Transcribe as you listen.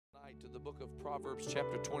to the book of Proverbs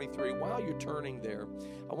chapter 23. While you're turning there,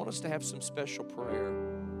 I want us to have some special prayer.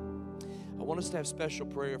 I want us to have special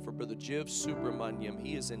prayer for Brother Jiv Subramaniam.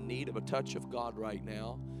 He is in need of a touch of God right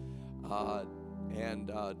now.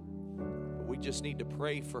 We just need to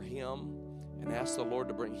pray for him and ask the Lord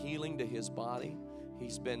to bring healing to his body.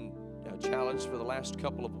 He's been challenged for the last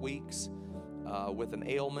couple of weeks with an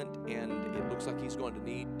ailment, and it looks like he's going to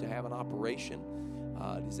need to have an operation.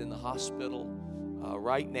 He's in the hospital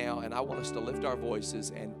right now, and I want us to lift our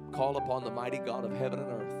voices and call upon the mighty God of heaven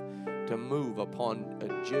and earth to move upon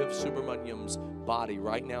Jiv Subramaniam's body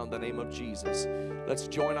right now in the name of Jesus. Let's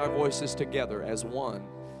join our voices together as one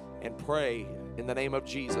and pray in the name of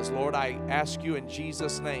Jesus. Lord, I ask you in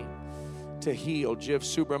Jesus' name to heal Jiv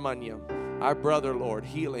Subramaniam, our brother, Lord.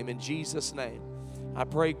 Heal him in Jesus' name. I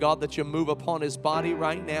pray, God, that you move upon his body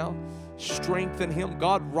right now. Strengthen him,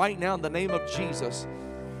 God, right now in the name of Jesus.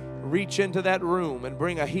 Reach into that room and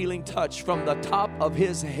bring a healing touch from the top of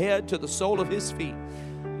his head to the sole of his feet.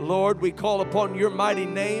 Lord, we call upon your mighty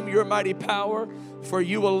name, your mighty power, for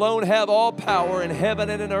you alone have all power in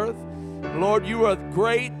heaven and in earth. Lord, you are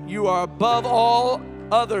great. You are above all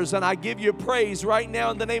others, and I give you praise right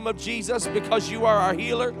now in the name of Jesus because you are our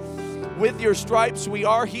healer. With your stripes, we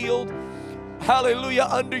are healed. Hallelujah.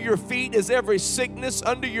 Under your feet is every sickness.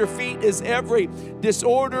 Under your feet is every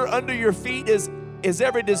disorder. Under your feet is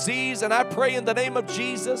every disease. And I pray in the name of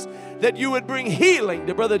Jesus that you would bring healing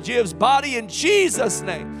to Brother Jiv's body in Jesus'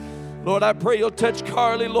 name. Lord, I pray you'll touch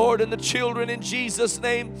Carly, Lord, and the children in Jesus'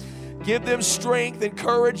 name. Give them strength,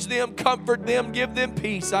 encourage them, comfort them, give them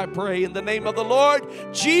peace, I pray, in the name of the Lord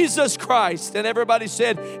Jesus Christ. And everybody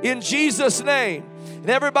said, in Jesus' name. And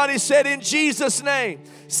everybody said, in Jesus' name.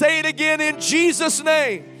 Say it again, in Jesus'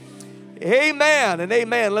 name. Amen and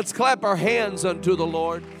amen. Let's clap our hands unto the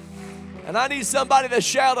Lord. And I need somebody to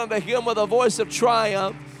shout unto him with a voice of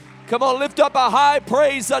triumph. Come on, lift up a high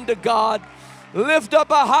praise unto God. Lift up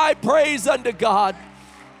a high praise unto God.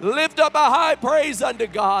 Lift up a high praise unto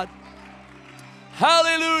God.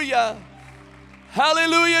 Hallelujah.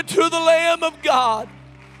 Hallelujah to the Lamb of God.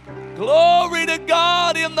 Glory to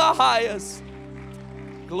God in the highest.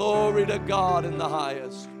 Glory to God in the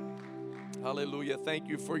highest. Hallelujah. Thank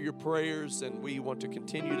you for your prayers, and we want to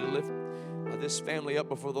continue to lift this family up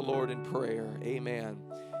before the Lord in prayer. Amen.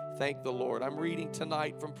 Thank the Lord. I'm reading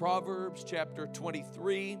tonight from Proverbs chapter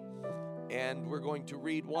 23, and we're going to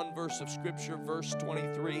read one verse of Scripture, verse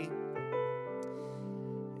 23.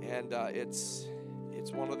 And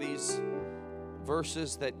it's one of these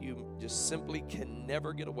verses that you just simply can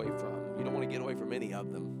never get away from. You don't want to get away from any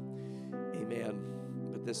of them. Amen.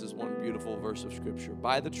 But this is one beautiful verse of Scripture.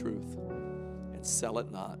 Buy the truth and sell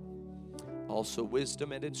it not. Also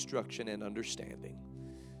wisdom and instruction and understanding.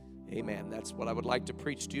 Amen. That's what I would like to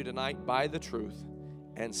preach to you tonight. Buy the truth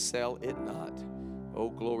and sell it not. Oh,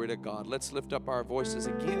 glory to God. Let's lift up our voices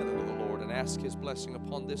again unto the Lord and ask his blessing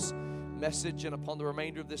upon this message and upon the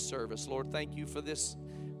remainder of this service. Lord, thank you for this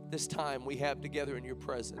time we have together in your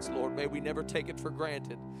presence. Lord, may we never take it for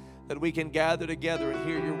granted that we can gather together and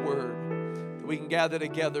hear your word, that we can gather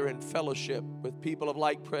together in fellowship with people of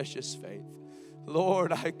like precious faith.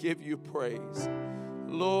 Lord, I give you praise.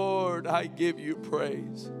 Lord, I give you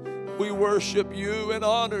praise. We worship you and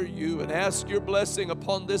honor you and ask your blessing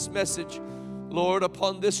upon this message, Lord,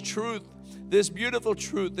 upon this truth, this beautiful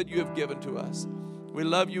truth that you have given to us. We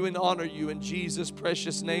love you and honor you. In Jesus'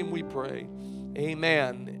 precious name we pray.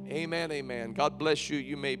 Amen. Amen. Amen. God bless you.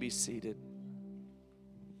 You may be seated.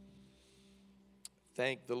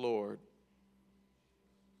 Thank the Lord.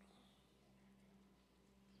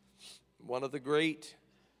 One of the great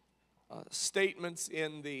statements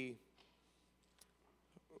in the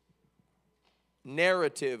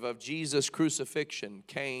narrative of Jesus' crucifixion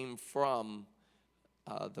came from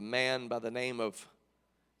the man by the name of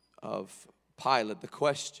Pilate. The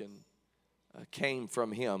question came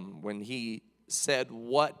from him when he said,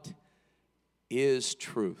 "What is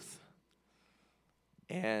truth?"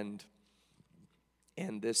 And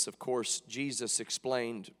this, of course, Jesus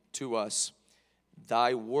explained to us,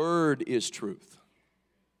 "Thy word is truth."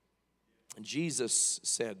 Jesus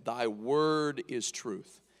said, "Thy word is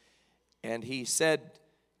truth." And he said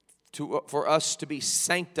for us to be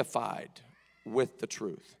sanctified with the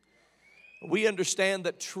truth. We understand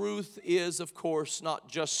that truth is, of course, not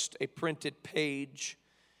just a printed page,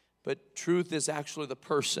 but truth is actually the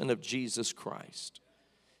person of Jesus Christ.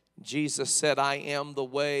 Jesus said, "I am the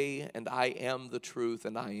way, and I am the truth,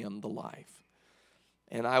 and I am the life."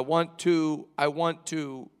 And I want to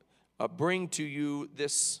bring to you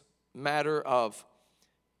this matter of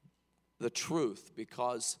the truth,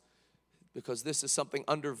 because because this is something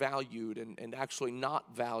undervalued and actually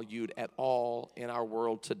not valued at all in our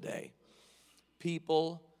world today.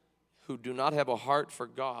 People who do not have a heart for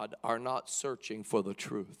God are not searching for the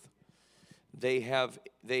truth. They have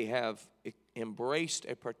embraced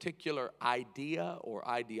a particular idea or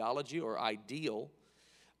ideology or ideal,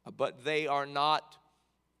 but they are not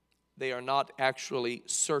actually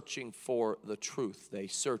searching for the truth. They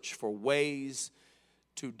search for ways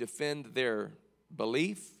to defend their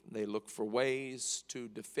belief. They look for ways to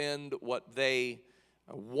defend what they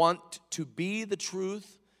want to be the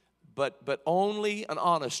truth, but only an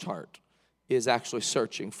honest heart is actually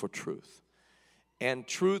searching for truth. And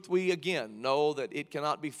truth, we again know that it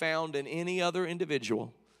cannot be found in any other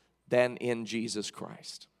individual than in Jesus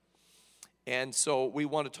Christ. And so we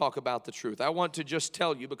want to talk about the truth. I want to just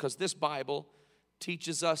tell you, because this Bible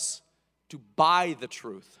teaches us to buy the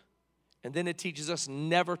truth, and then it teaches us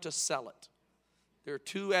never to sell it. There are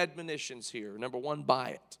two admonitions here. Number one, buy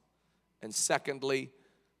it. And secondly,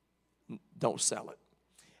 don't sell it.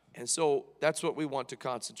 And so that's what we want to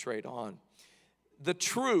concentrate on. The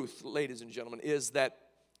truth, ladies and gentlemen, is that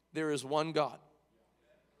there is one God.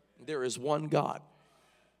 There is one God.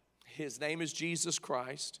 His name is Jesus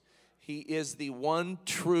Christ. He is the one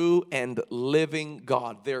true and living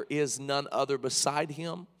God. There is none other beside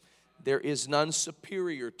Him. There is none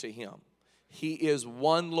superior to Him. He is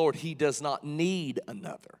one Lord. He does not need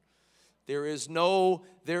another. There is no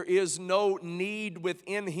need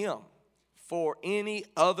within Him for any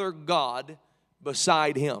other God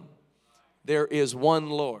beside Him. There is one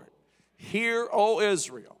Lord. Hear, O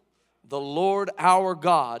Israel, the Lord our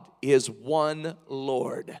God is one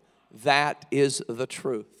Lord. That is the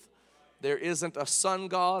truth. There isn't a sun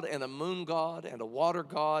god and a moon god and a water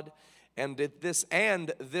god. And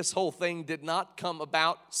this whole thing did not come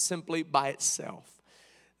about simply by itself.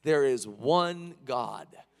 There is one God,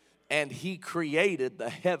 and He created the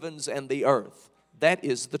heavens and the earth. That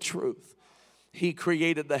is the truth. He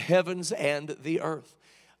created the heavens and the earth.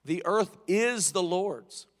 The earth is the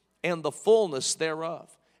Lord's, and the fullness thereof,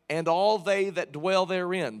 and all they that dwell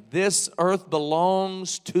therein. This earth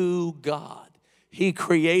belongs to God. He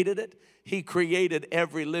created it. He created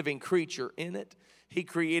every living creature in it. He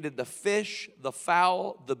created the fish, the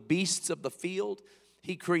fowl, the beasts of the field.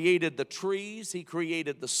 He created the trees. He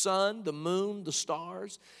created the sun, the moon, the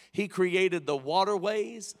stars. He created the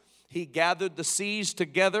waterways. He gathered the seas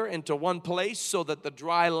together into one place so that the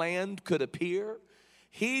dry land could appear.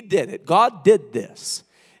 He did it. God did this.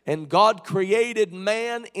 And God created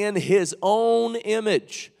man in His own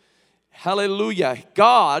image. Hallelujah.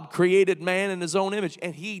 God created man in His own image.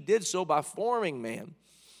 And He did so by forming man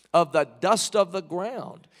of the dust of the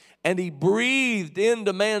ground. And He breathed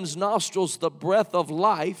into man's nostrils the breath of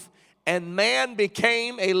life, and man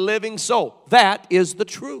became a living soul. That is the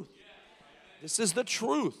truth. This is the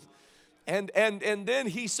truth. And then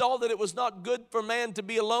He saw that it was not good for man to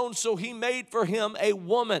be alone, so He made for him a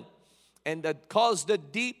woman, and caused a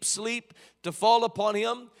deep sleep to fall upon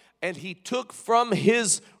him. And He took from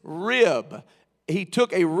his rib, He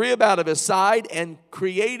took a rib out of his side and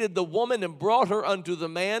created the woman and brought her unto the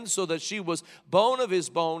man, so that she was bone of his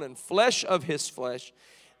bone and flesh of his flesh.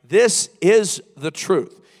 This is the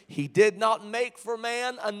truth. He did not make for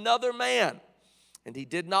man another man, and He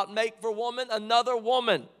did not make for woman another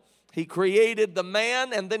woman. He created the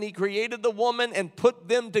man, and then He created the woman and put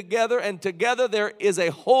them together, and together there is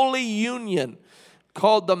a holy union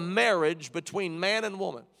called the marriage between man and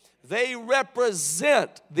woman. They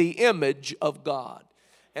represent the image of God.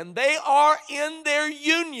 And they are in their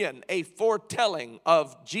union a foretelling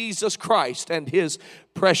of Jesus Christ and His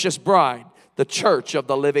precious bride, the church of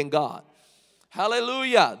the living God.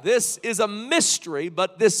 Hallelujah. This is a mystery,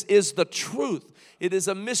 but this is the truth. It is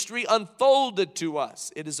a mystery unfolded to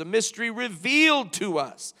us. It is a mystery revealed to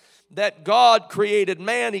us that God created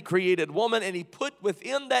man, He created woman, and He put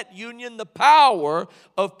within that union the power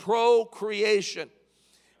of procreation.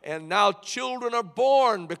 And now children are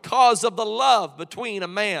born because of the love between a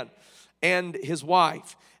man and his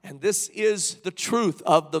wife. And this is the truth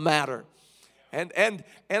of the matter. And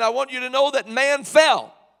I want you to know that man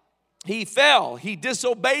fell. He fell. He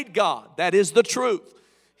disobeyed God. That is the truth.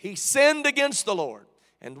 He sinned against the Lord.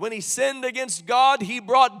 And when he sinned against God, he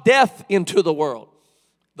brought death into the world.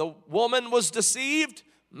 The woman was deceived.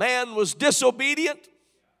 Man was disobedient.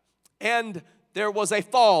 And there was a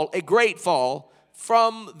fall, a great fall,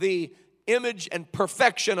 from the image and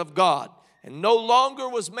perfection of God. And no longer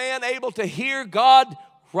was man able to hear God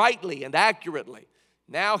rightly and accurately.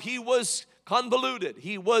 Now he was convoluted.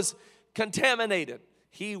 He was contaminated.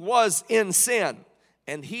 He was in sin.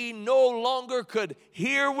 and he no longer could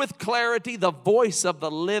hear with clarity the voice of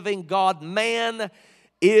the living God. Man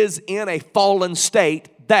is in a fallen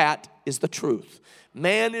state. That is the truth.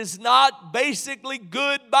 Man is not basically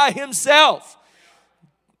good by himself.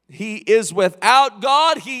 He is without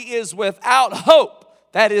God. He is without hope.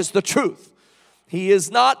 That is the truth. He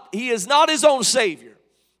is not his own Savior.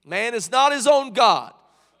 Man is not his own God.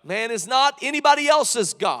 Man is not anybody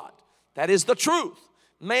else's God. That is the truth.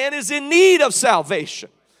 Man is in need of salvation.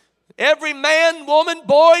 Every man, woman,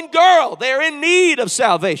 boy, and girl, they're in need of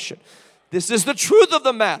salvation. This is the truth of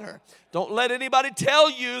the matter. Don't let anybody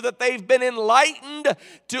tell you that they've been enlightened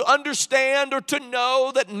to understand or to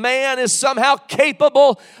know that man is somehow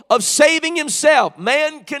capable of saving himself.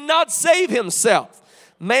 Man cannot save himself.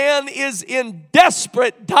 Man is in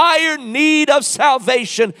desperate, dire need of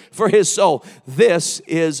salvation for his soul. This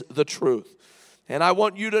is the truth. And I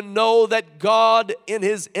want you to know that God in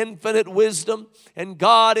his infinite wisdom, and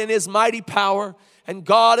God in his mighty power, and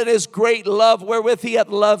God in his great love wherewith he hath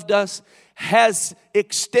loved us, has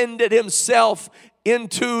extended himself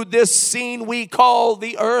into this scene we call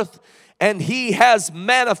the earth, and he has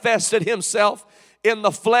manifested himself in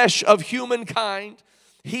the flesh of humankind.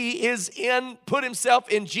 He put himself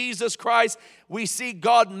in Jesus Christ. We see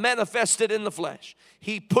God manifested in the flesh.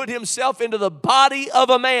 He put himself into the body of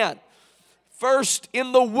a man, first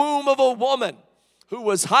in the womb of a woman who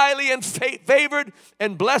was highly favored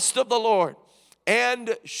and blessed of the Lord.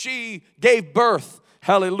 And she gave birth,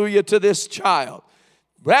 hallelujah, to this child.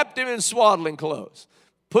 Wrapped him in swaddling clothes.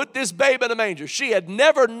 Put this babe in a manger. She had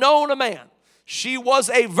never known a man. She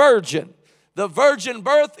was a virgin. The virgin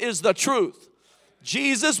birth is the truth.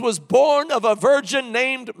 Jesus was born of a virgin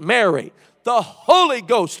named Mary. The Holy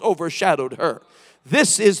Ghost overshadowed her.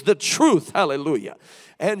 This is the truth, hallelujah.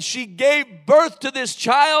 And she gave birth to this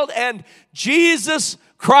child, and Jesus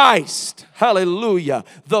Christ, hallelujah,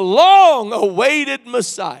 the long-awaited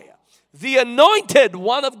Messiah, the anointed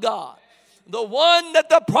one of God, the one that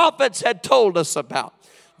the prophets had told us about,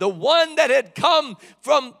 the one that had come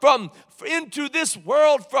from into this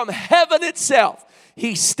world from heaven itself.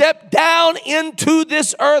 He stepped down into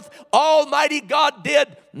this earth. Almighty God did,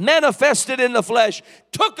 manifested in the flesh,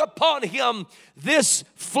 took upon him this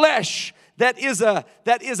flesh that is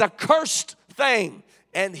a cursed thing.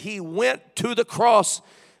 And he went to the cross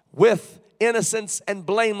with innocence and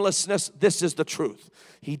blamelessness. This is the truth.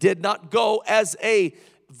 He did not go as a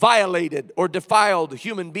violated or defiled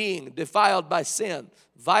human being, defiled by sin,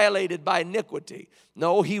 violated by iniquity.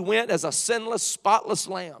 No, he went as a sinless, spotless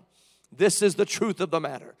lamb. This is the truth of the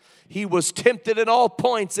matter. He was tempted in all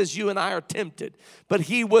points as you and I are tempted, but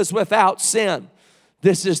he was without sin.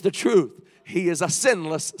 This is the truth. He is a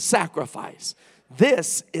sinless sacrifice.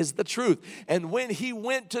 This is the truth. And when he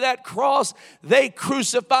went to that cross, they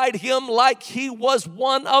crucified him like he was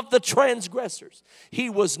one of the transgressors. He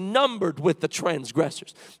was numbered with the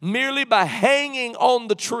transgressors. Merely by hanging on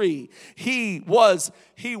the tree, he was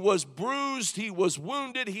bruised, he was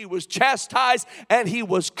wounded, he was chastised, and he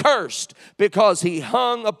was cursed because he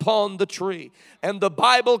hung upon the tree. And the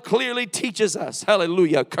Bible clearly teaches us,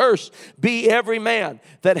 hallelujah, cursed be every man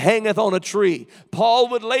that hangeth on a tree. Paul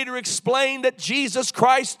would later explain that Jesus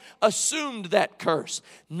Christ assumed that curse.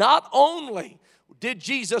 Not only did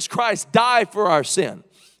Jesus Christ die for our sin,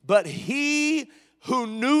 but he who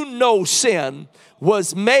knew no sin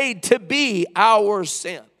was made to be our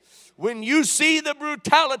sin. When you see the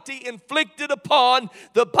brutality inflicted upon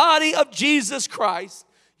the body of Jesus Christ,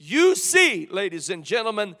 you see, ladies and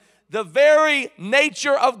gentlemen, the very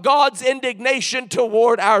nature of God's indignation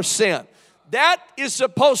toward our sin. That is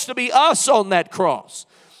supposed to be us on that cross,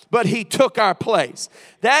 but he took our place.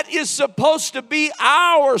 That is supposed to be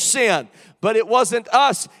our sin, but it wasn't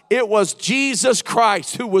us. It was Jesus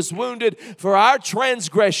Christ who was wounded for our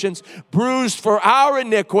transgressions, bruised for our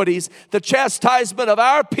iniquities. The chastisement of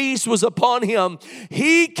our peace was upon him.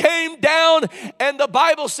 He came down, and the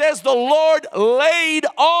Bible says the Lord laid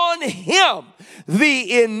on him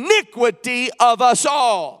the iniquity of us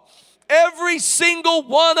all. Every single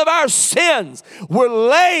one of our sins were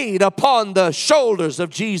laid upon the shoulders of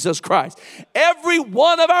Jesus Christ. Every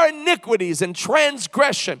one of our iniquities and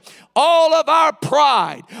transgression, all of our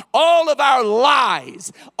pride, all of our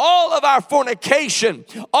lies, all of our fornication,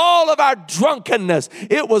 all of our drunkenness,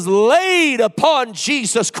 it was laid upon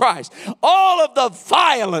Jesus Christ. All of the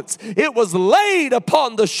violence, it was laid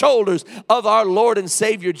upon the shoulders of our Lord and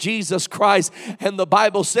Savior Jesus Christ. And the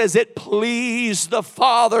Bible says it pleased the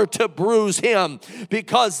Father to bruise him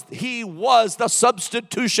because he was the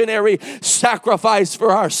substitutionary sacrifice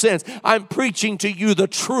for our sins. I'm preaching to you the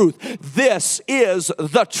truth. This is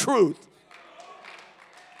the truth.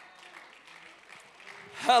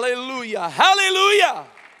 Hallelujah. Hallelujah.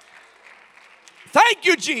 Thank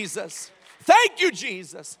you, Jesus. Thank you,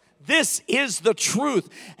 Jesus. This is the truth.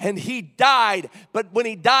 And he died. But when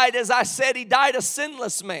he died, as I said, he died a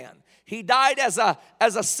sinless man. He died as a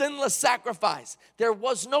sinless sacrifice. There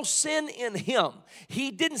was no sin in him.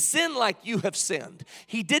 He didn't sin like you have sinned.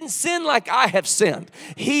 He didn't sin like I have sinned.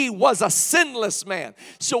 He was a sinless man.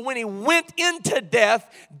 So when he went into death,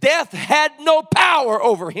 death had no power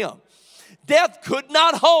over him. Death could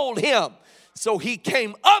not hold him. So he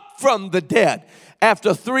came up from the dead.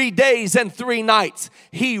 After 3 days and 3 nights,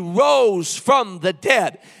 he rose from the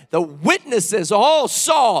dead. The witnesses all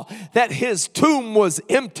saw that his tomb was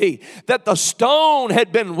empty, that the stone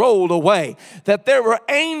had been rolled away, that there were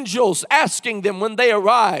angels asking them when they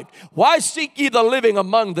arrived, "Why seek ye the living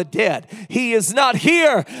among the dead? He is not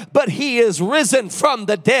here, but he is risen from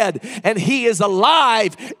the dead, and he is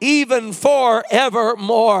alive even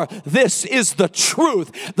forevermore." This is the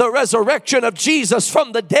truth. The resurrection of Jesus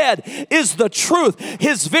from the dead is the truth.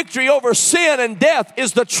 His victory over sin and death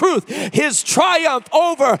is the truth. His triumph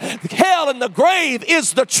over hell and the grave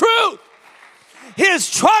is the truth. His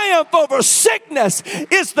triumph over sickness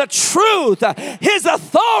is the truth. His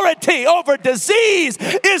authority over disease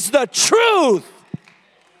is the truth.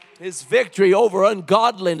 His victory over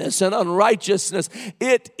ungodliness and unrighteousness,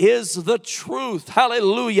 it is the truth.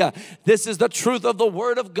 Hallelujah. This is the truth of the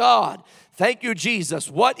Word of God. Thank you, Jesus.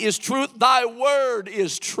 What is truth? Thy word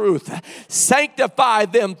is truth. Sanctify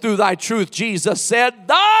them through thy truth, Jesus said.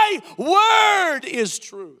 Thy word is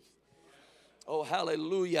truth. Oh,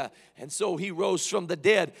 hallelujah. And so he rose from the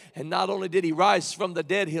dead. And not only did he rise from the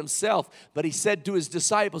dead himself, but he said to his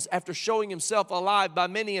disciples, after showing himself alive by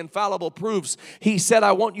many infallible proofs, he said,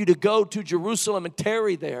 I want you to go to Jerusalem and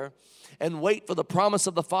tarry there and wait for the promise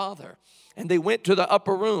of the Father. And they went to the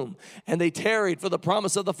upper room and they tarried for the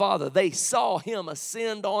promise of the Father. They saw him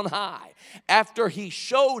ascend on high after he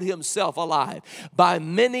showed himself alive by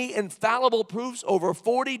many infallible proofs over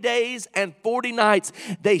 40 days and 40 nights.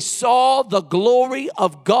 They saw the glory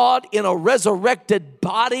of God in a resurrected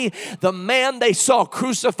body. The man they saw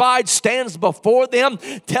crucified stands before them,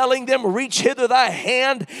 telling them, reach hither thy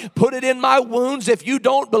hand, put it in my wounds. If you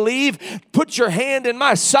don't believe, put your hand in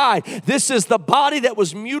my side. This is the body that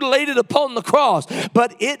was mutilated upon the cross,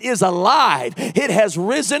 but it is alive. It has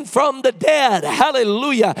risen from the dead.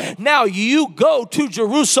 Hallelujah. Now you go to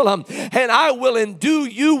Jerusalem and I will endue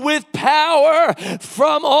you with power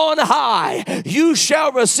from on high. You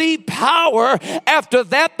shall receive power. After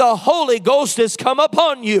that, the Holy Ghost has come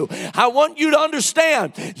upon you. I want you to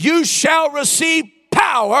understand, you shall receive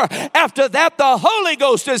power. After that, the Holy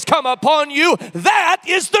Ghost has come upon you. That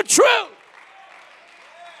is the truth.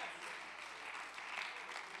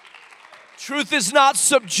 Truth is not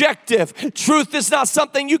subjective. Truth is not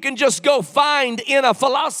something you can just go find in a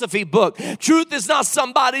philosophy book. Truth is not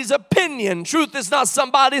somebody's opinion. Truth is not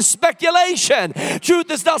somebody's speculation. Truth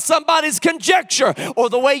is not somebody's conjecture or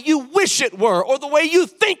the way you wish it were or the way you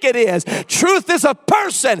think it is. Truth is a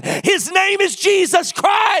person. His name is Jesus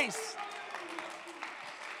Christ.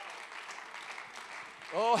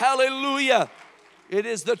 Oh, hallelujah. It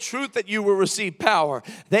is the truth that you will receive power.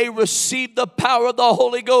 They received the power of the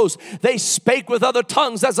Holy Ghost. They spake with other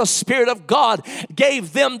tongues as the Spirit of God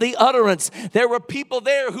gave them the utterance. There were people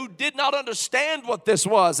there who did not understand what this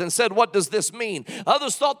was and said, what does this mean?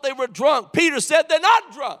 Others thought they were drunk. Peter said, they're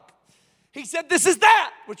not drunk. He said, this is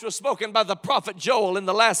that which was spoken by the prophet Joel. In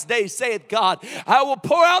the last days, saith God, I will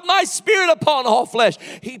pour out my Spirit upon all flesh.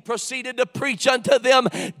 He proceeded to preach unto them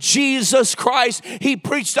Jesus Christ. He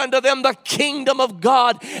preached unto them the kingdom of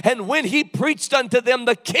God. And when he preached unto them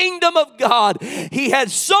the kingdom of God, he had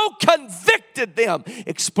so convicted them,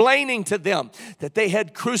 explaining to them that they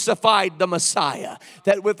had crucified the Messiah,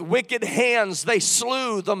 that with wicked hands they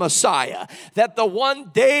slew the Messiah, that the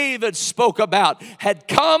one David spoke about had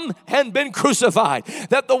come and been crucified,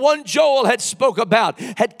 that the one Joel had spoke about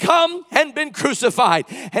had come and been crucified.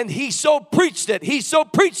 And he so preached it. He so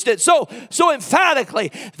preached it so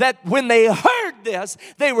emphatically that when they heard this,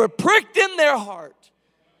 they were pricked in their heart.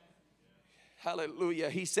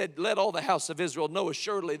 Hallelujah. He said, let all the house of Israel know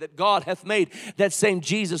assuredly that God hath made that same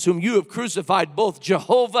Jesus whom you have crucified both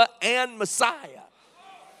Jehovah and Messiah.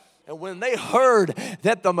 And when they heard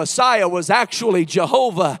that the Messiah was actually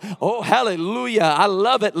Jehovah, oh, hallelujah. I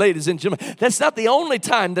love it, ladies and gentlemen. That's not the only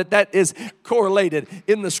time that is correlated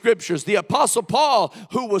in the scriptures. The Apostle Paul,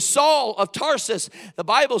 who was Saul of Tarsus, the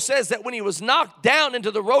Bible says that when he was knocked down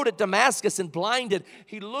into the road at Damascus and blinded,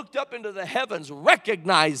 he looked up into the heavens,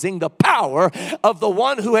 recognizing the power of the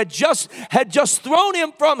one who had just thrown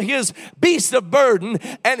him from his beast of burden.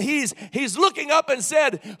 And he's looking up and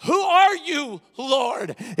said, "Who are you,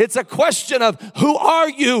 Lord?" It's a question of, who are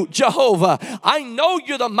you, Jehovah? I know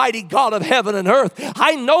you're the mighty God of heaven and earth.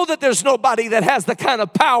 I know that there's nobody that has the kind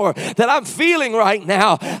of power that I'm feeling right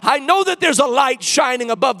now. I know that there's a light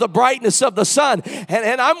shining above the brightness of the sun.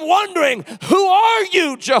 And I'm wondering, who are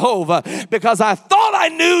you, Jehovah? Because I thought I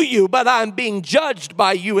knew you, but I'm being judged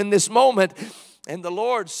by you in this moment. And the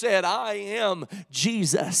Lord said, "I am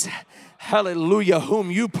Jesus, hallelujah,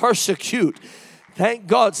 whom you persecute." Thank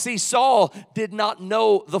God. See, Saul did not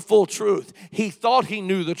know the full truth. He thought he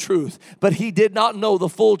knew the truth, but he did not know the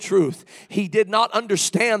full truth. He did not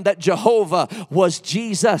understand that Jehovah was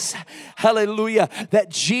Jesus. Hallelujah. That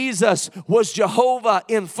Jesus was Jehovah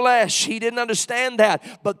in flesh. He didn't understand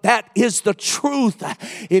that, but that is the truth.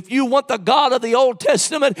 If you want the God of the Old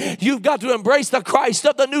Testament, you've got to embrace the Christ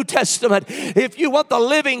of the New Testament. If you want the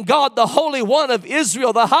living God, the Holy One of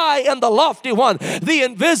Israel, the high and the lofty one, the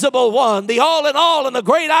invisible one, the all in all and the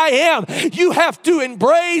great I am, you have to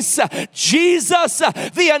embrace Jesus,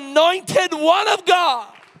 the anointed one of God.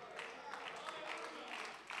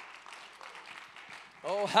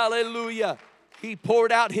 Oh, hallelujah. He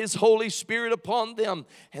poured out his Holy Spirit upon them,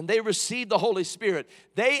 and they received the Holy Spirit.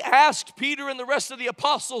 They asked Peter and the rest of the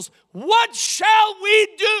apostles, "What shall we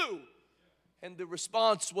do?" And the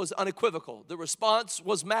response was unequivocal. The response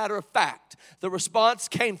was matter of fact. The response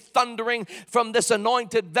came thundering from this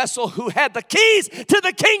anointed vessel who had the keys to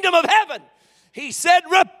the kingdom of heaven. He said,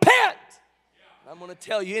 "Repent." I'm going to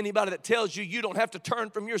tell you, anybody that tells you you don't have to turn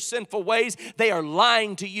from your sinful ways, they are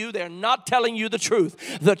lying to you. They're not telling you the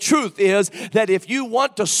truth. The truth is that if you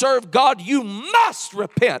want to serve God, you must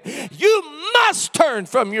repent. You must turn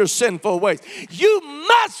from your sinful ways. You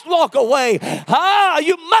must walk away.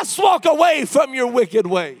 You must walk away from your wicked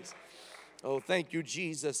ways. Oh, thank you,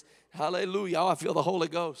 Jesus. Hallelujah. Oh, I feel the Holy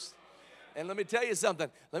Ghost. And let me tell you something.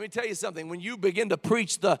 When you begin to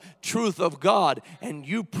preach the truth of God and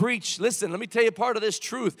you preach, listen, let me tell you part of this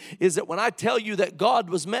truth is that when I tell you that God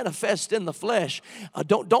was manifest in the flesh,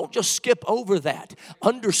 don't just skip over that.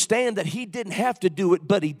 Understand that he didn't have to do it,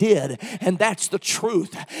 but he did. And that's the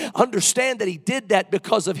truth. Understand that he did that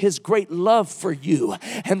because of his great love for you.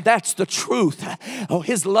 And that's the truth. Oh,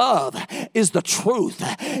 his love is the truth.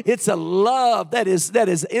 It's a love that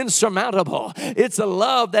is insurmountable. It's a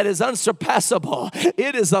love that is unsurpassable.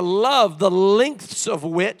 It is a love, the lengths of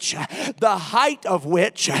which, the height of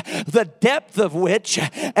which, the depth of which,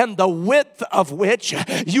 and the width of which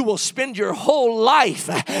you will spend your whole life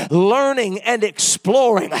learning and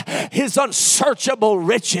exploring his unsearchable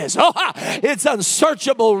riches. Oh, it's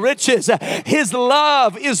unsearchable riches. His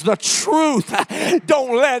love is the truth.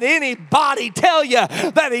 Don't let anybody tell you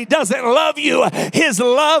that he doesn't love you. His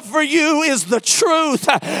love for you is the truth.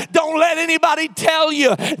 Don't let anybody tell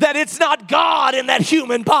you that it's not God in that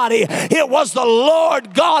human body. It was the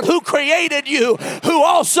Lord God who created you, who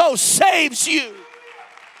also saves you.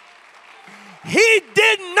 He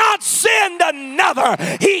did not send another.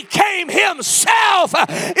 He came himself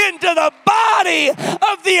into the body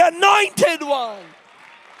of the anointed one.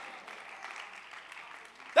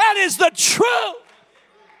 That is the truth.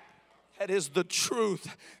 That is the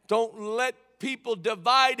truth. Don't let people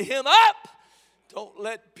divide him up. Don't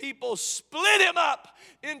let people split him up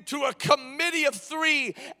into a committee of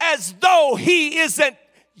three as though he isn't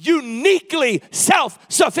uniquely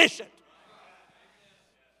self-sufficient.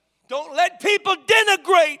 Don't let people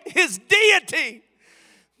denigrate his deity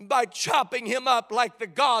by chopping him up like the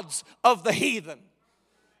gods of the heathen.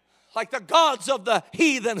 Like the gods of the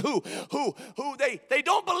heathen who they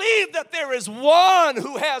don't believe that there is one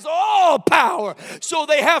who has all power, so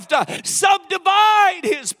they have to subdivide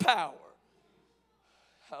his power.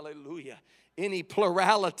 Hallelujah. Any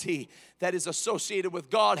plurality that is associated with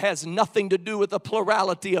God has nothing to do with a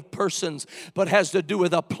plurality of persons, but has to do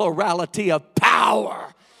with a plurality of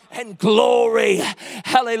power. And glory,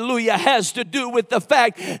 hallelujah, has to do with the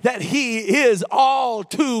fact that he is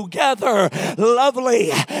altogether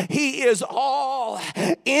lovely. He is all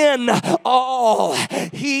in all.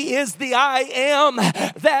 He is the I am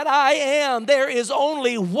that I am. There is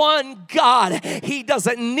only one God. He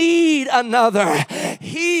doesn't need another.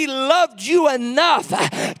 He loves loved you enough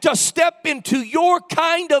to step into your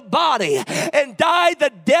kind of body and die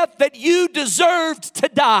the death that you deserved to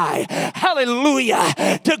die.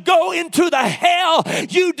 Hallelujah. To go into the hell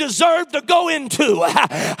you deserve to go into.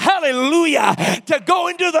 Hallelujah. To go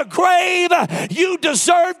into the grave you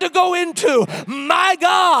deserve to go into. My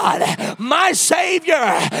God, my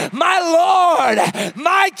Savior, my Lord,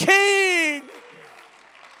 my King.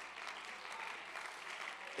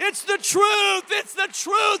 It's the truth. It's the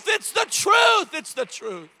truth. It's the truth. It's the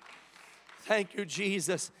truth. Thank you,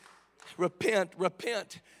 Jesus. Repent,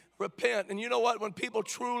 repent, repent. And you know what? When people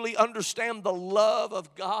truly understand the love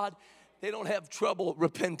of God, they don't have trouble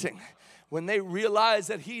repenting. When they realize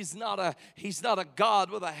that He's not a God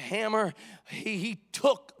with a hammer, He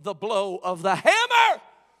took the blow of the hammer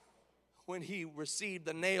when He received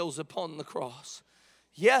the nails upon the cross.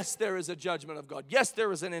 Yes, there is a judgment of God. Yes,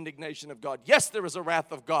 there is an indignation of God. Yes, there is a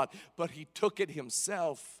wrath of God. But He took it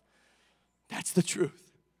Himself. That's the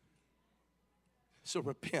truth. So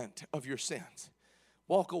repent of your sins.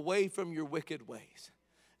 Walk away from your wicked ways.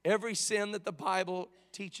 Every sin that the Bible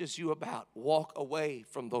teaches you about, walk away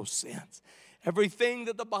from those sins. Everything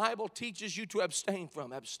that the Bible teaches you to abstain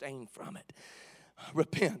from it.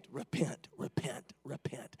 Repent, repent, repent,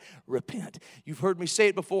 repent, repent. You've heard me say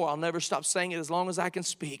it before. I'll never stop saying it as long as I can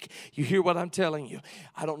speak. You hear what I'm telling you.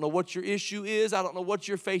 I don't know what your issue is. I don't know what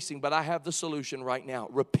you're facing, but I have the solution right now.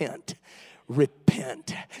 Repent.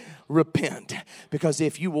 Repent, repent, because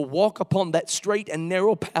if you will walk upon that straight and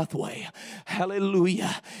narrow pathway,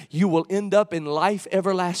 hallelujah, you will end up in life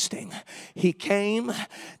everlasting. He came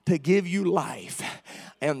to give you life,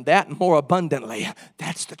 and that more abundantly.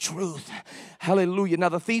 That's the truth. Hallelujah. Now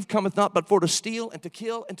the thief cometh not but for to steal and to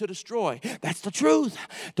kill and to destroy. That's the truth.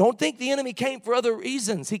 Don't think the enemy came for other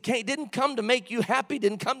reasons. He didn't come to make you happy,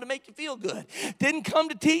 didn't come to make you feel good.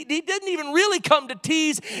 He didn't even really come to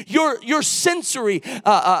tease your sensory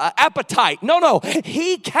appetite. No.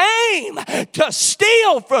 He came to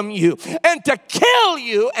steal from you and to kill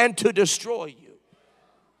you and to destroy you.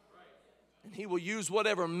 He will use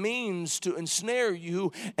whatever means to ensnare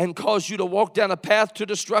you and cause you to walk down a path to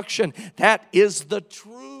destruction. That is the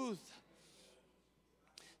truth.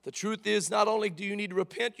 The truth is, not only do you need to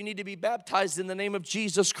repent, you need to be baptized in the name of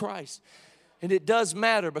Jesus Christ. And it does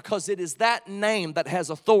matter because it is that name that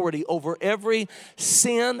has authority over every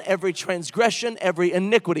sin, every transgression, every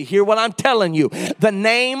iniquity. Hear what I'm telling you. The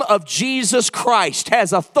name of Jesus Christ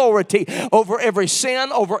has authority over every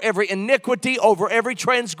sin, over every iniquity, over every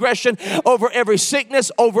transgression, over every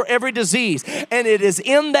sickness, over every disease. And it is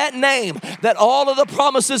in that name that all of the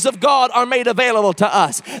promises of God are made available to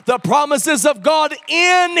us. The promises of God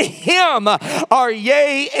in Him are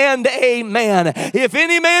yea and amen. If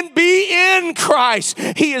any man be in Christ,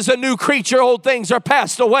 he is a new creature. Old things are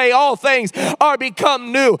passed away. All things are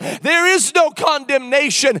become new. There is no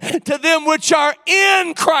condemnation to them which are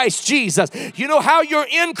in Christ Jesus. You know how you're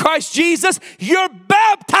in Christ Jesus? You're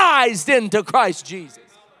baptized into Christ Jesus.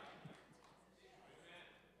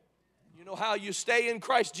 You know how you stay in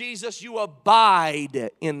Christ Jesus? You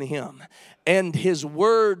abide in Him, and His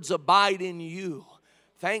words abide in you.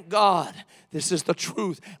 Thank God. This is the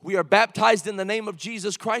truth. We are baptized in the name of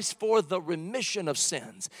Jesus Christ for the remission of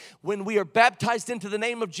sins. When we are baptized into the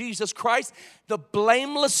name of Jesus Christ, the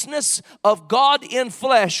blamelessness of God in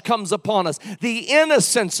flesh comes upon us. The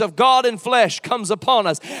innocence of God in flesh comes upon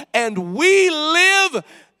us. And we live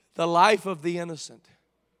the life of the innocent.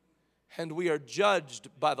 And we are judged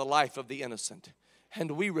by the life of the innocent.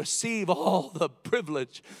 And we receive all the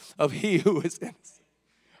privilege of He who is innocent.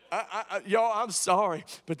 Y'all, I'm sorry,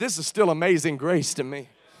 but this is still amazing grace to me.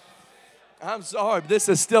 I'm sorry, but this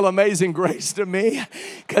is still amazing grace to me,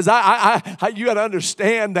 because you got to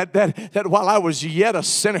understand that while I was yet a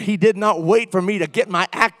sinner, He did not wait for me to get my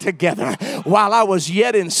act together. While I was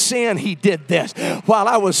yet in sin, He did this. While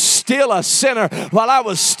I was still a sinner, while I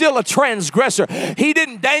was still a transgressor, He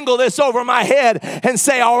didn't dangle this over my head and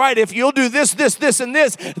say, all right, if you'll do this, this, this, and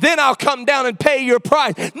this, then I'll come down and pay your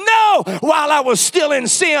price. No, while I was still in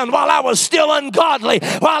sin, while I was still ungodly,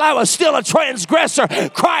 while I was still a transgressor,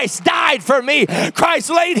 Christ died for me. Christ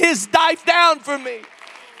laid His life down for me.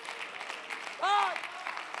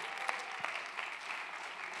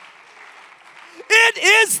 It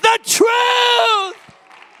is the truth.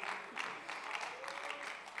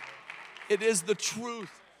 It is the truth.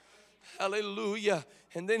 Hallelujah.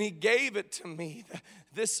 And then he gave it to me.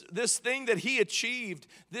 This thing that he achieved,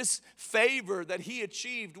 this favor that he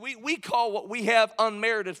achieved, we call what we have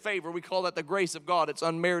unmerited favor. We call that the grace of God. It's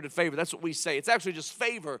unmerited favor. That's what we say. It's actually just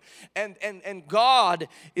favor. And God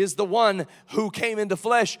is the one who came into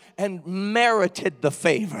flesh and merited the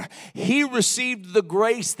favor. He received the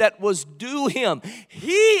grace that was due him.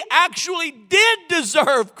 He actually did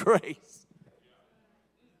deserve grace.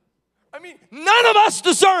 I mean, none of us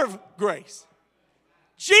deserve grace.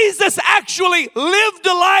 Jesus actually lived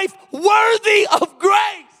a life worthy of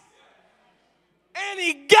grace. And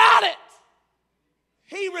he got it.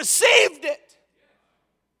 He received it.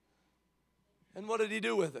 And what did he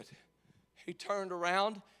do with it? He turned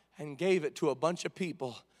around and gave it to a bunch of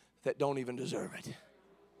people that don't even deserve it.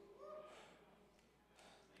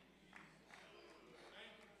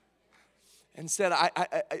 And said,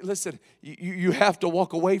 listen, you have to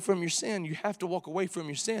walk away from your sin. You have to walk away from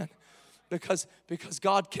your sin. Because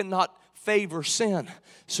God cannot favor sin.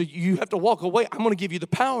 So you have to walk away. I'm going to give you the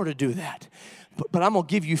power to do that. But I'm going to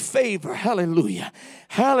give you favor. Hallelujah.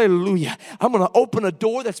 Hallelujah. I'm going to open a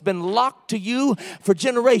door that's been locked to you for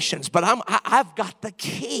generations. But I've got the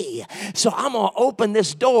key. So I'm going to open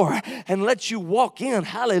this door and let you walk in.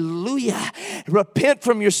 Hallelujah. Repent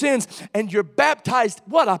from your sins. And you're baptized.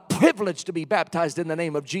 What a privilege to be baptized in the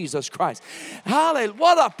name of Jesus Christ. Hallelujah.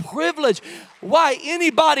 What a privilege. Why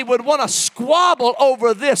anybody would want to squabble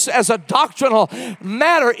over this as a doctrinal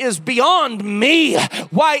matter is beyond me.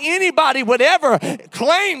 Why anybody would ever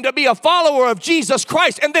claim to be a follower of Jesus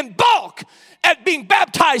Christ and then balk at being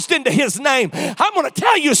baptized into his name. I'm going to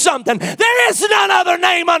tell you something. There is none other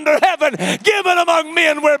name under heaven given among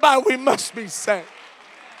men whereby we must be saved.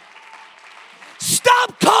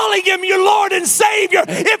 Stop calling him your Lord and Savior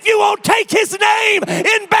if you won't take his name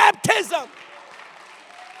in baptism.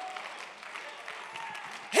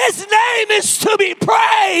 His name is to be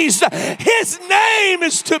praised. His name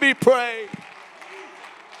is to be praised.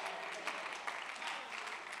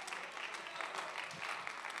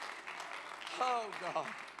 Oh, God.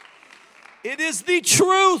 It is the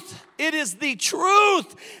truth. It is the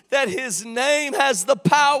truth that his name has the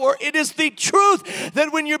power. It is the truth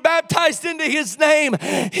that when you're baptized into his name,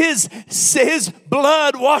 his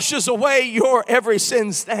blood washes away your every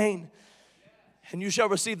sin stain. And you shall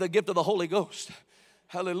receive the gift of the Holy Ghost.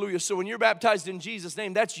 Hallelujah. So when you're baptized in Jesus'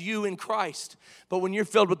 name, that's you in Christ. But when you're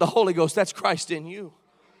filled with the Holy Ghost, that's Christ in you.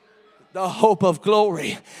 The hope of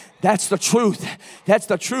glory. That's the truth. That's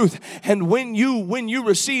the truth. And when you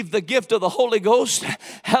receive the gift of the Holy Ghost,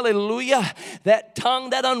 hallelujah, that tongue,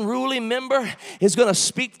 that unruly member is going to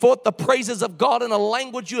speak forth the praises of God in a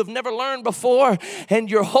language you have never learned before,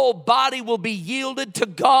 and your whole body will be yielded to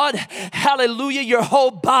God. Hallelujah. Your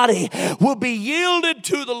whole body will be yielded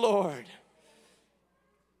to the Lord.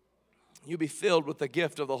 You'll be filled with the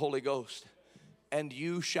gift of the Holy Ghost, and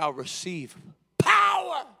you shall receive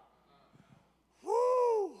power.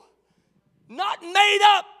 Woo! Not made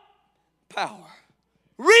up power.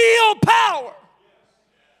 Real power.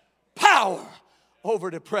 Power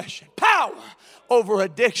over depression. Power over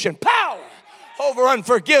addiction. Power over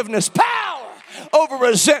unforgiveness. Power over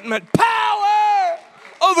resentment. Power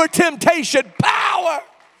over temptation. Power.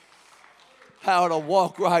 Power to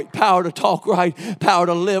walk right, power to talk right, power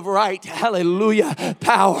to live right. Hallelujah.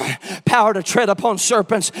 Power to tread upon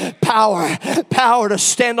serpents. Power to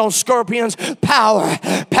stand on scorpions. Power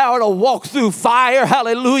to walk through fire.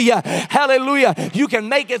 Hallelujah. Hallelujah. You can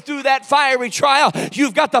make it through that fiery trial.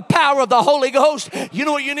 You've got the power of the Holy Ghost. You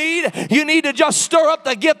know what you need? You need to just stir up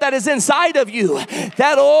the gift that is inside of you.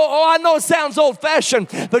 I know it sounds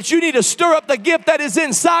old-fashioned, but you need to stir up the gift that is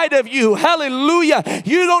inside of you. Hallelujah.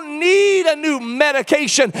 You don't need a new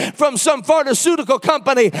medication from some pharmaceutical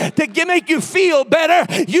company to make you feel better.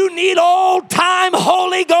 You need old-time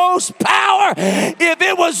Holy Ghost power. If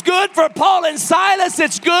it was good for Paul and Silas,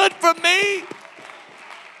 it's good for me.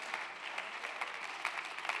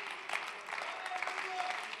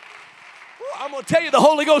 I'm going to tell you, the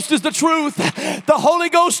Holy Ghost is the truth. The Holy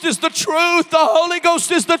Ghost is the truth. The Holy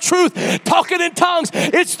Ghost is the truth. Talking in tongues,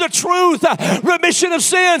 it's the truth. Remission of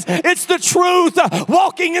sins, it's the truth.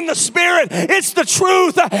 Walking in the Spirit, it's the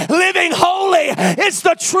truth. Living holy, it's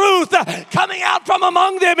the truth. Coming out from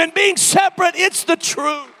among them and being separate, it's the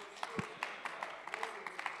truth.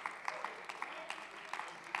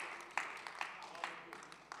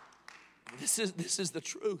 This is the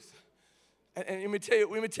truth. And let me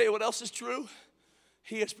tell you what else is true.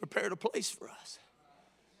 He has prepared a place for us,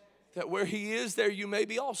 that where he is, there you may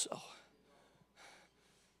be also.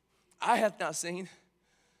 Eye hath not seen,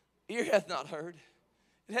 ear hath not heard.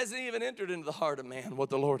 It hasn't even entered into the heart of man what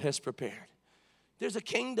the Lord has prepared There's a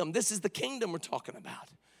kingdom. This is the kingdom we're talking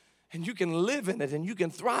about. And you can live in it and you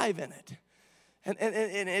can thrive in it.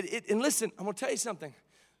 And listen, I'm going to tell you something.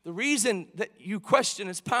 The reason that you question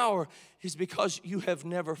its power is because you have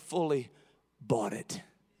never fully bought it.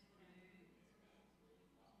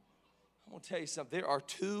 I'm going to tell you something. There are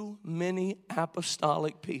too many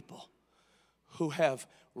apostolic people who have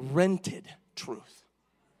rented truth.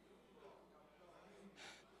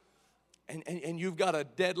 And you've got a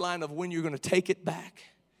deadline of when you're going to take it back.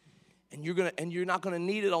 And you're not going to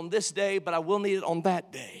need it on this day, but I will need it on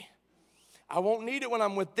that day. I won't need it when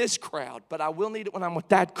I'm with this crowd, but I will need it when I'm with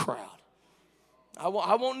that crowd. I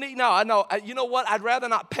won't need, no, I know. You know what? I'd rather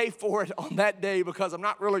not pay for it on that day because I'm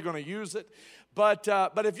not really going to use it. But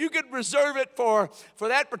if you could reserve it for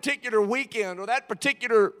that particular weekend or that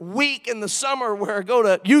particular week in the summer where I go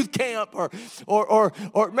to youth camp or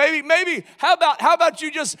maybe how about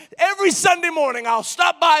you just every Sunday morning I'll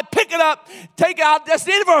stop by, pick it up, take it out, just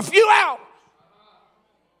need it for a few hours.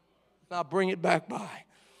 And I'll bring it back by.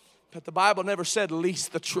 But the Bible never said lease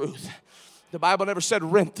the truth. The Bible never said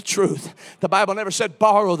rent the truth. The Bible never said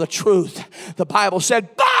borrow the truth. The Bible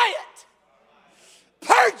said buy it.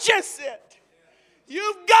 Purchase it.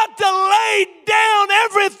 You've got to lay down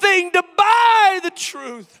everything to buy the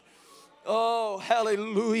truth. Oh,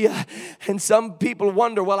 hallelujah. And some people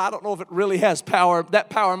wonder, well, I don't know if it really has power.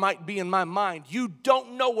 That power might be in my mind. You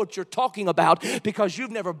don't know what you're talking about because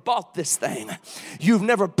you've never bought this thing. You've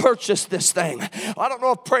never purchased this thing. I don't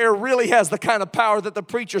know if prayer really has the kind of power that the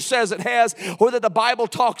preacher says it has or that the Bible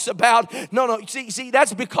talks about. No. See,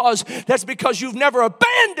 that's because you've never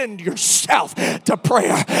abandoned yourself to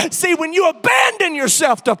prayer. See, when you abandon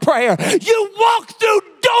yourself to prayer, you walk through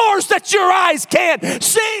doors that your eyes can't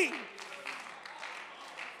see.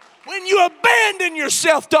 When you abandon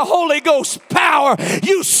yourself to Holy Ghost power,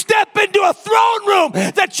 you step into a throne room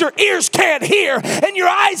that your ears can't hear and your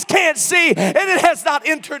eyes can't see, and it has not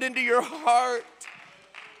entered into your heart.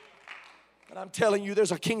 But I'm telling you,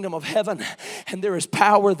 there's a kingdom of heaven, and there is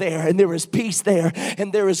power there, and there is peace there,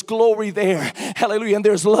 and there is glory there. Hallelujah. And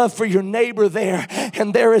there's love for your neighbor there,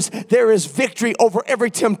 and there is victory over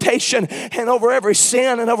every temptation and over every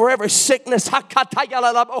sin and over every sickness.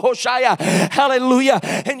 Hallelujah.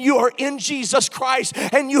 And you are in Jesus Christ,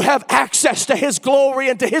 and you have access to His glory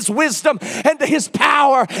and to His wisdom and to His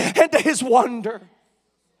power and to His wonder.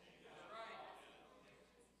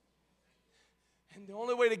 The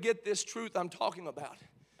only way to get this truth I'm talking about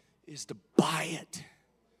is to buy it.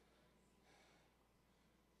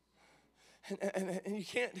 And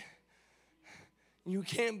you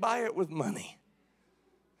can't buy it with money.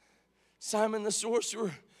 Simon the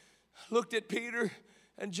sorcerer looked at Peter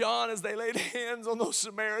and John as they laid hands on those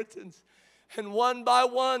Samaritans. And one by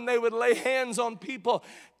one they would lay hands on people,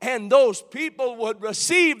 and those people would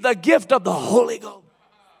receive the gift of the Holy Ghost.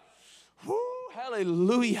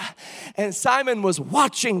 Hallelujah. And Simon was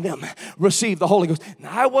watching them receive the Holy Ghost. Now,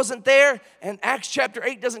 I wasn't there, and Acts chapter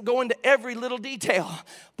 8 doesn't go into every little detail,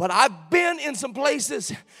 but I've been in some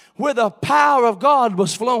places where the power of God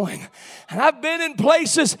was flowing. And I've been in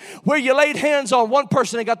places where you laid hands on one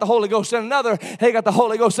person, they got the Holy Ghost, and another, they got the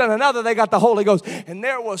Holy Ghost, and another, they got the Holy Ghost. And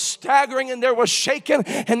there was staggering, and there was shaking,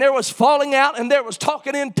 and there was falling out, and there was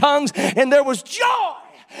talking in tongues, and there was joy.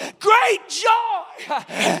 Great joy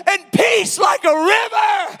and peace like a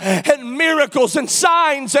river, and miracles and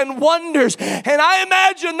signs and wonders. And I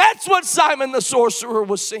imagine that's what Simon the sorcerer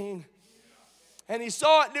was seeing. And he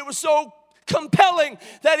saw it, and it was so compelling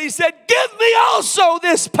that he said, give me also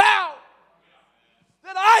this power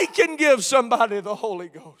that I can give somebody the Holy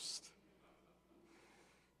Ghost.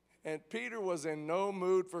 And Peter was in no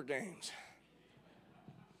mood for games.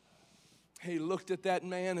 He looked at that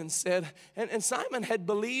man and said, and Simon had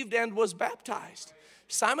believed and was baptized.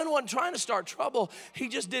 Simon wasn't trying to start trouble. He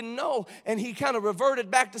just didn't know. And he kind of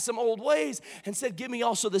reverted back to some old ways and said, give me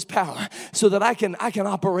also this power so that I can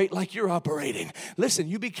operate like you're operating. Listen,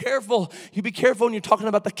 you be careful. You be careful when you're talking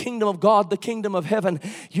about the kingdom of God, the kingdom of heaven.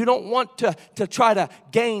 You don't want to try to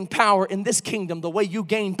gain power in this kingdom the way you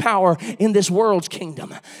gain power in this world's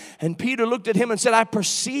kingdom. And Peter looked at him and said, I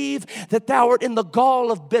perceive that thou art in the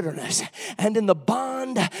gall of bitterness and in the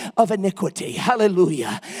bond of iniquity.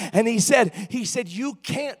 Hallelujah. And he said, you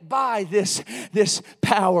can't buy this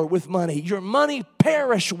power with money. Your money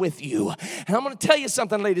perish with you. And I'm going to tell you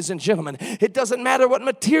something, ladies and gentlemen. It doesn't matter what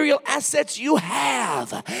material assets you have.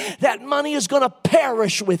 That money is going to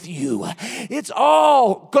perish with you. It's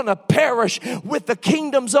all going to perish with the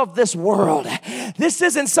kingdoms of this world. This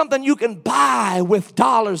isn't something you can buy with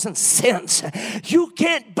dollars and cents. You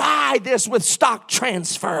can't buy this with stock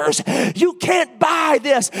transfers. You can't buy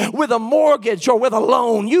this with a mortgage or with a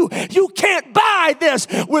loan. You can't buy this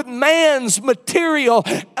with man's material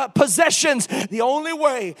possessions. The only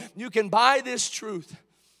way you can buy this truth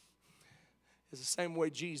is the same way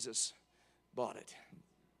Jesus bought it.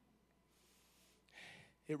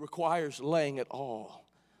 It requires laying it all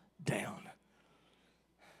down.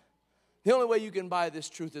 The only way you can buy this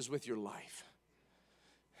truth is with your life.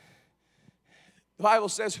 The Bible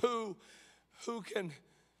says, who can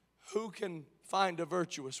find a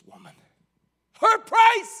virtuous woman? Her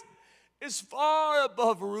price is far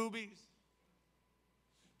above rubies.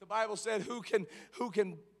 The Bible said, who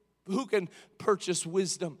can purchase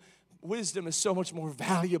wisdom? Wisdom is so much more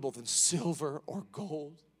valuable than silver or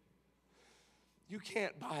gold. You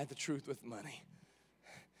can't buy the truth with money.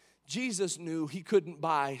 Jesus knew he couldn't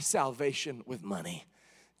buy salvation with money.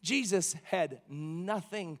 Jesus had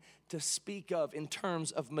nothing to speak of in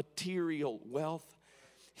terms of material wealth.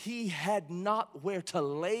 He had not where to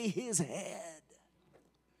lay his head.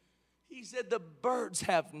 He said the birds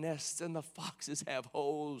have nests and the foxes have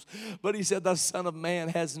holes. But he said the Son of Man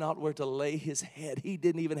has not where to lay his head. He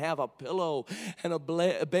didn't even have a pillow and a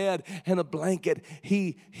bed and a blanket.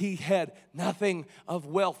 He had nothing of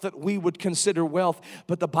wealth that we would consider wealth.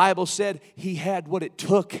 But the Bible said he had what it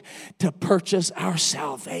took to purchase our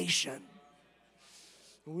salvation.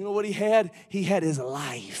 You know what he had? He had his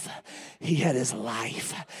life. He had his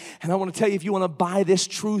life. And I want to tell you, if you want to buy this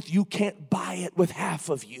truth, you can't buy it with half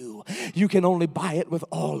of you. You can only buy it with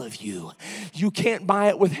all of you. You can't buy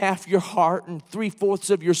it with half your heart and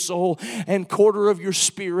 3/4 of your soul and 1/4 of your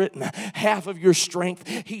spirit and half of your strength.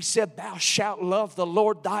 He said, thou shalt love the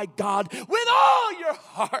Lord thy God with all your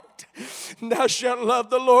heart. And thou shalt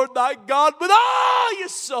love the Lord thy God with all your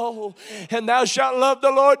soul. And thou shalt love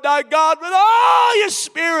the Lord thy God with all your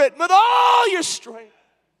spirit, with all your strength.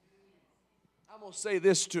 I'm going to say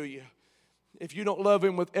this to you. If you don't love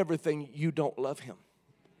him with everything, you don't love him.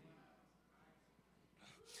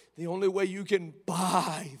 The only way you can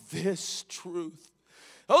buy this truth.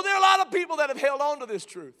 Oh, there are a lot of people that have held on to this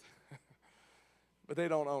truth, but they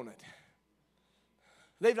don't own it.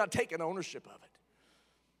 They've not taken ownership of it.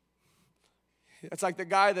 It's like the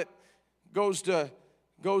guy that goes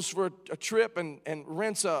for a trip and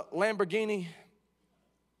rents a Lamborghini.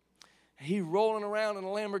 He's rolling around in a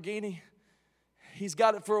Lamborghini. He's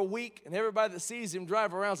got it for a week, and everybody that sees him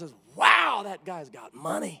drive around says, wow, that guy's got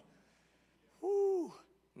money. Woo.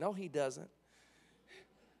 No, he doesn't.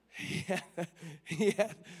 He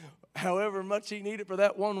had however much he needed for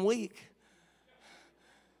that 1 week.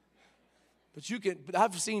 But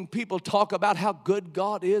I've seen people talk about how good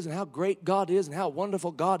God is and how great God is and how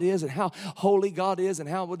wonderful God is and how holy God is and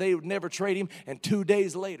how they would never trade him. And 2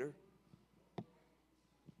 days later,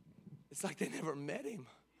 it's like they never met him.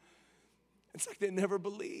 It's like they never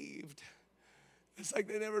believed. It's like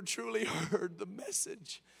they never truly heard the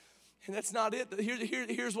message. And that's not it.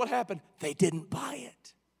 Here's what happened. They didn't buy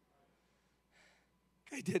it.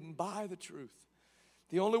 They didn't buy the truth.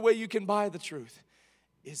 The only way you can buy the truth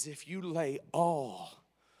is if you lay all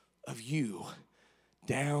of you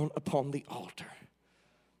down upon the altar.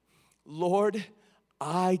 Lord,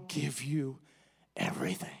 I give you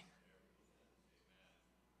everything.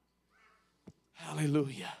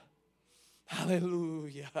 Hallelujah.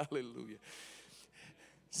 Hallelujah. Hallelujah.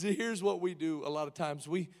 See, here's what we do a lot of times.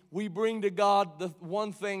 We bring to God the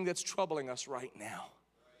one thing that's troubling us right now.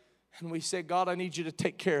 And we say, God, I need you to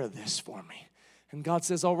take care of this for me. And God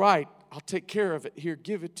says, all right, I'll take care of it. Here,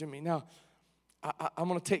 give it to me. Now, I'm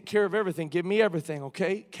going to take care of everything. Give me everything,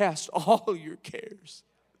 okay? Cast all your cares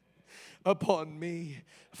upon me,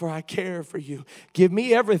 for I care for you. Give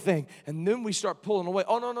me everything. And then we start pulling away.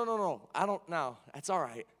 Oh, no. I don't know. That's all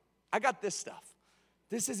right. I got this stuff.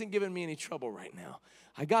 This isn't giving me any trouble right now.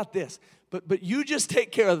 I got this. But you just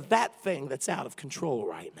take care of that thing that's out of control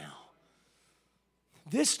right now.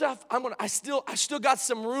 This stuff, I still got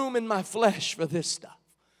some room in my flesh for this stuff.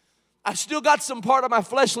 I still got some part of my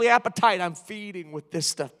fleshly appetite I'm feeding with this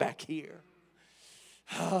stuff back here.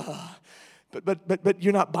 But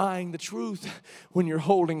you're not buying the truth when you're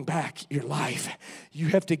holding back your life. You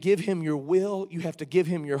have to give him your will. You have to give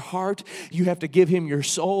him your heart. You have to give him your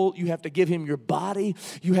soul. You have to give him your body.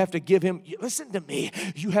 You have to give him, listen to me,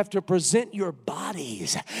 you have to present your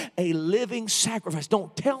bodies a living sacrifice.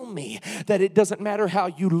 Don't tell me that it doesn't matter how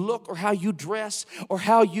you look or how you dress or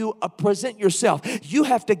how you present yourself. You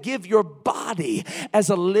have to give your body as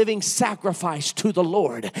a living sacrifice to the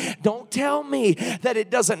Lord. Don't tell me that it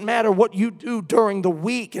doesn't matter what you do during the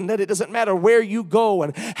week and that it doesn't matter where you go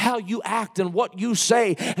and how you act and what you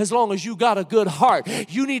say as long as you got a good heart.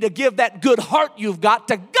 You need to give that good heart you've got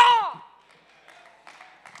to God.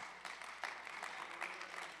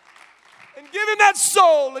 and give him that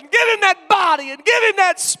soul and give him that body and give him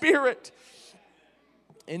that spirit.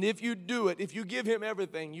 And if you do it, if you give him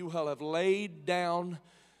everything, you will have laid down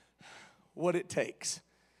what it takes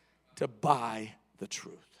to buy the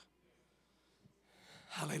truth.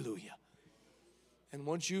 Hallelujah. And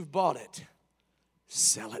once you've bought it,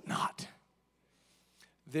 sell it not.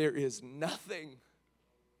 There is nothing.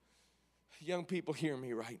 Young people, hear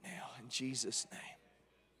me right now in Jesus' name.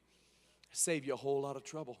 Save you a whole lot of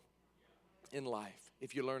trouble in life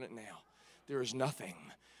if you learn it now. There is nothing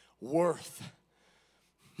worth,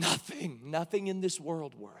 nothing in this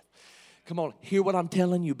world worth. Come on, hear what I'm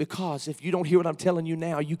telling you, because if you don't hear what I'm telling you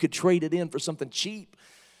now, you could trade it in for something cheap.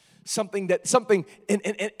 Something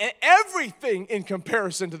and everything in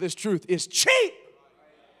comparison to this truth is cheap.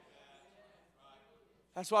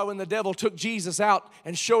 That's why when the devil took Jesus out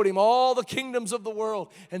and showed him all the kingdoms of the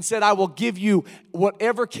world and said, I will give you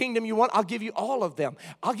whatever kingdom you want, I'll give you all of them.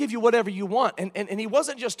 I'll give you whatever you want. And he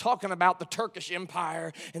wasn't just talking about the Turkish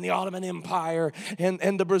Empire and the Ottoman Empire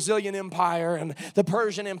and the Brazilian Empire and the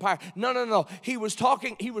Persian Empire. No. He was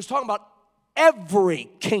talking about every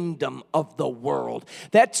kingdom of the world.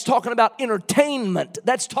 That's talking about entertainment.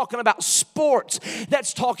 That's talking about sports.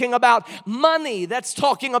 That's talking about money. That's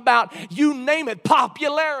talking about, you name it,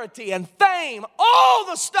 popularity and fame. All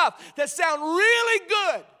the stuff that sound really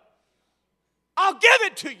good. I'll give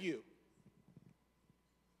it to you.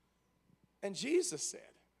 And Jesus said,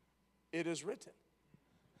 it is written.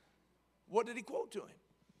 What did he quote to him?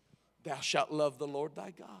 Thou shalt love the Lord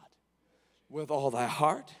thy God with all thy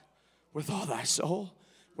heart, with all thy soul,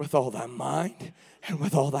 with all thy mind, and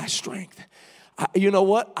with all thy strength. You know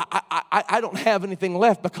what? I don't have anything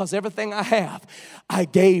left because everything I have, I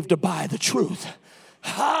gave to buy the truth.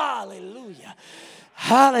 Hallelujah.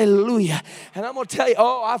 Hallelujah. And I'm going to tell you,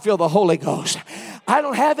 I feel the Holy Ghost. I'm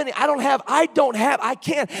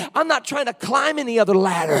not trying to climb any other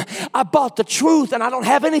ladder. I bought the truth and I don't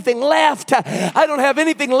have anything left. I don't have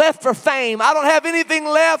anything left for fame. I don't have anything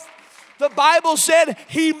left. The Bible said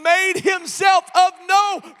he made himself of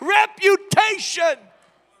no reputation.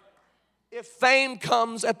 If fame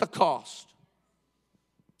comes at the cost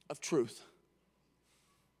of truth,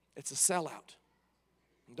 it's a sellout.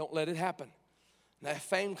 Don't let it happen. Now, if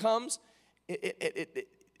fame comes, it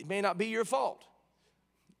may not be your fault.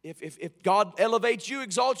 If God elevates you,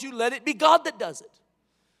 exalts you, let it be God that does it.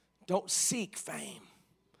 Don't seek fame.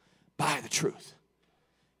 Buy the truth.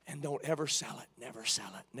 And don't ever sell it, never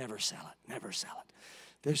sell it, never sell it, never sell it.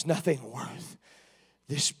 There's nothing worth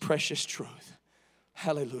this precious truth.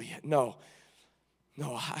 Hallelujah. No,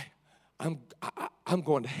 I'm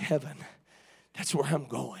going to heaven. That's where I'm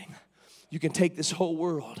going. You can take this whole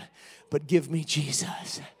world, but give me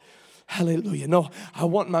Jesus. Hallelujah. No, I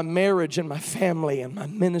want my marriage and my family and my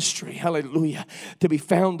ministry, hallelujah, to be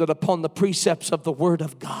founded upon the precepts of the Word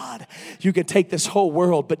of God. You can take this whole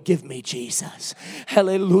world, but give me Jesus.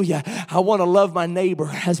 Hallelujah. I want to love my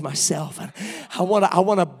neighbor as myself. And I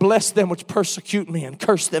want to bless them which persecute me and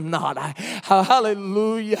curse them not.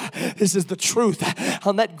 Hallelujah. This is the truth.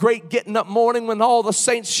 On that great getting up morning when all the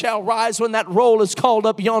saints shall rise, when that roll is called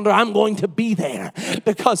up yonder, I'm going to be there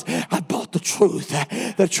because I bought the truth.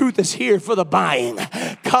 The truth is here for the buying.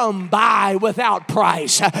 Come buy without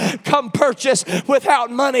price. Come purchase without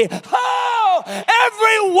money. Oh,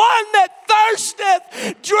 everyone that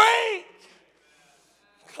thirsteth, drink.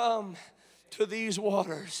 Come to these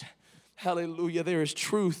waters. Hallelujah. There is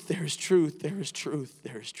truth. There is truth. There is truth.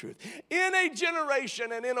 There is truth. In a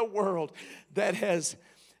generation and in a world that has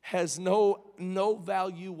no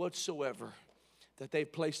value whatsoever that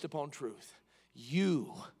they've placed upon truth,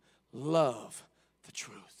 you love the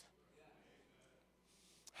truth.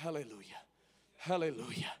 Hallelujah.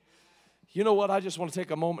 Hallelujah. You know what? I just want to take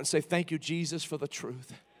a moment and say thank you, Jesus, for the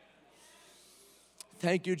truth.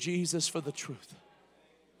 Thank you, Jesus, for the truth.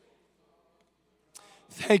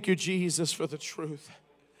 Thank you, Jesus, for the truth.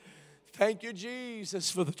 Thank you, Jesus,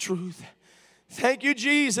 for the truth. Thank you,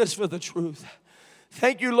 Jesus, for the truth.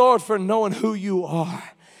 Thank you, Lord, for knowing who you are.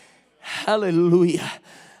 Hallelujah.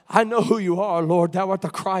 I know who you are, Lord. Thou art the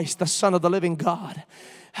Christ, the Son of the living God.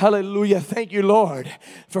 Hallelujah. Thank you, Lord,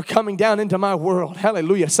 for coming down into my world.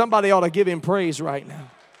 Hallelujah. Somebody ought to give him praise right now.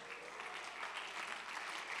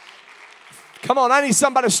 Come on, I need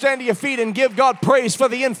somebody to stand to your feet and give God praise for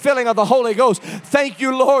the infilling of the Holy Ghost. Thank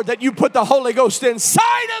you, Lord, that you put the Holy Ghost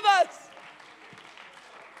inside of us.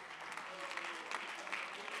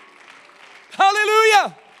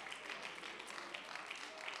 Hallelujah.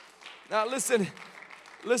 Now listen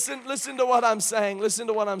to what I'm saying. Listen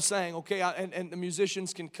to what I'm saying, okay? And the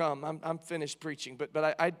musicians can come. I'm finished preaching, but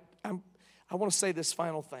I want to say this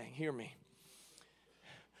final thing. Hear me.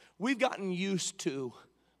 We've gotten used to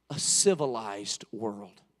a civilized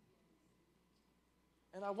world.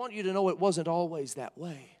 And I want you to know it wasn't always that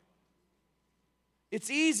way.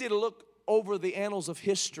 It's easy to look over the annals of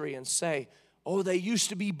history and say, oh, they used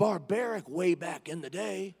to be barbaric way back in the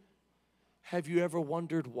day. Have you ever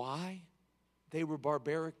wondered why they were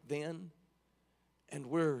barbaric then and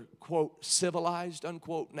we're, quote, civilized,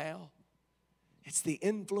 unquote, now? It's the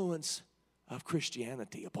influence of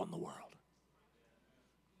Christianity upon the world.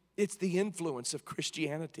 It's the influence of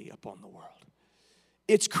Christianity upon the world.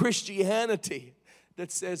 It's Christianity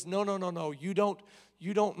that says, no, no, no, no, you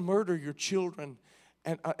don't murder your children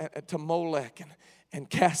and to Molech and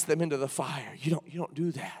cast them into the fire. You don't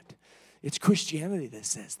do that. It's Christianity that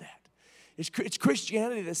says that. It's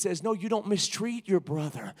Christianity that says, no, you don't mistreat your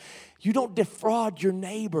brother. You don't defraud your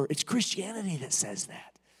neighbor. It's Christianity that says that.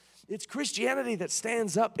 It's Christianity that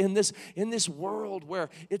stands up in this world where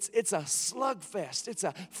it's a slugfest. It's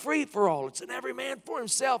a free-for-all. It's an every man for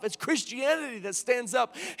himself. It's Christianity that stands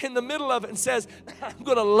up in the middle of it and says, I'm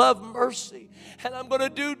going to love mercy, and I'm going to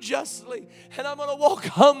do justly, and I'm going to walk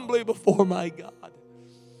humbly before my God.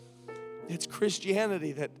 It's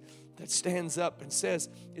Christianity that stands up and says,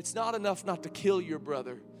 it's not enough not to kill your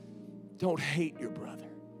brother. Don't hate your brother.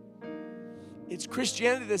 It's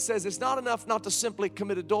Christianity that says it's not enough not to simply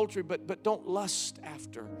commit adultery, but don't lust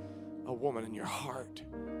after a woman in your heart.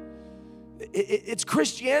 It's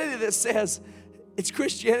Christianity that says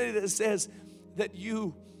that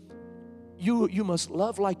you must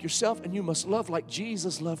love like yourself, and you must love like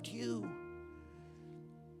Jesus loved you.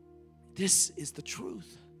 This is the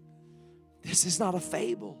truth. This is not a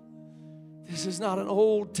fable. This is not an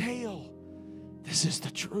old tale. This is the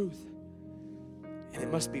truth. And it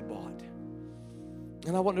must be bought.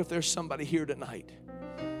 And I wonder if there's somebody here tonight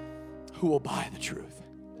who will buy the truth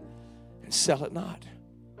and sell it not.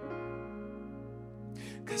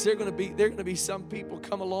 Because there are going to be some people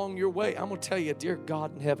come along your way. I'm going to tell you, dear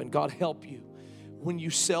God in heaven, God help you when you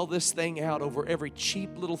sell this thing out over every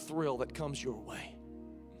cheap little thrill that comes your way.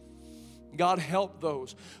 God help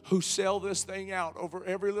those who sell this thing out over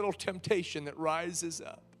every little temptation that rises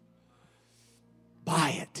up.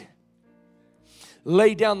 Buy it.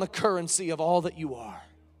 Lay down the currency of all that you are.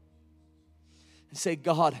 And say,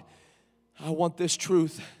 God, I want this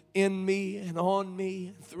truth in me and on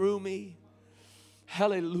me and through me.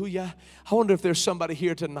 Hallelujah. I wonder if there's somebody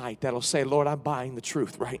here tonight that'll say, Lord, I'm buying the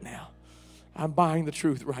truth right now. I'm buying the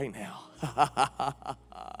truth right now.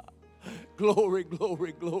 Glory,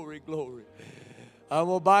 glory, glory, glory. I'm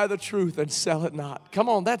going to buy the truth and sell it not. Come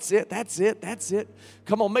on, that's it, that's it, that's it.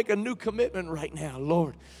 Come on, make a new commitment right now,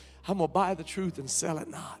 Lord. I'm going to buy the truth and sell it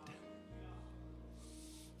not.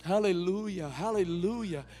 Hallelujah,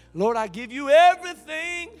 hallelujah. Lord, I give you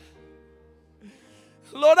everything.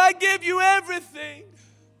 Lord, I give you everything.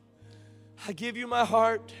 I give you my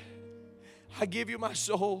heart. I give you my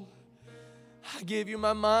soul. I give you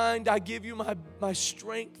my mind. I give you my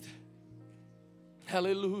strength.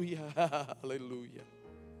 Hallelujah, hallelujah.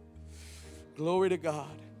 Glory to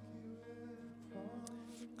God.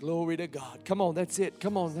 Glory to God. Come on, that's it.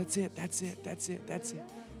 Come on, that's it. That's it. That's it. That's it.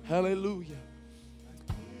 Hallelujah.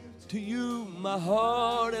 To you, my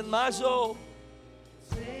heart and my soul.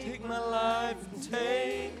 Take my life and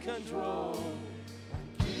take control.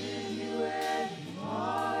 I give you every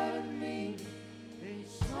part of me. Each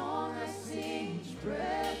song I sing, each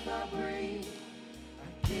breath I breathe.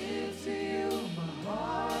 I give to you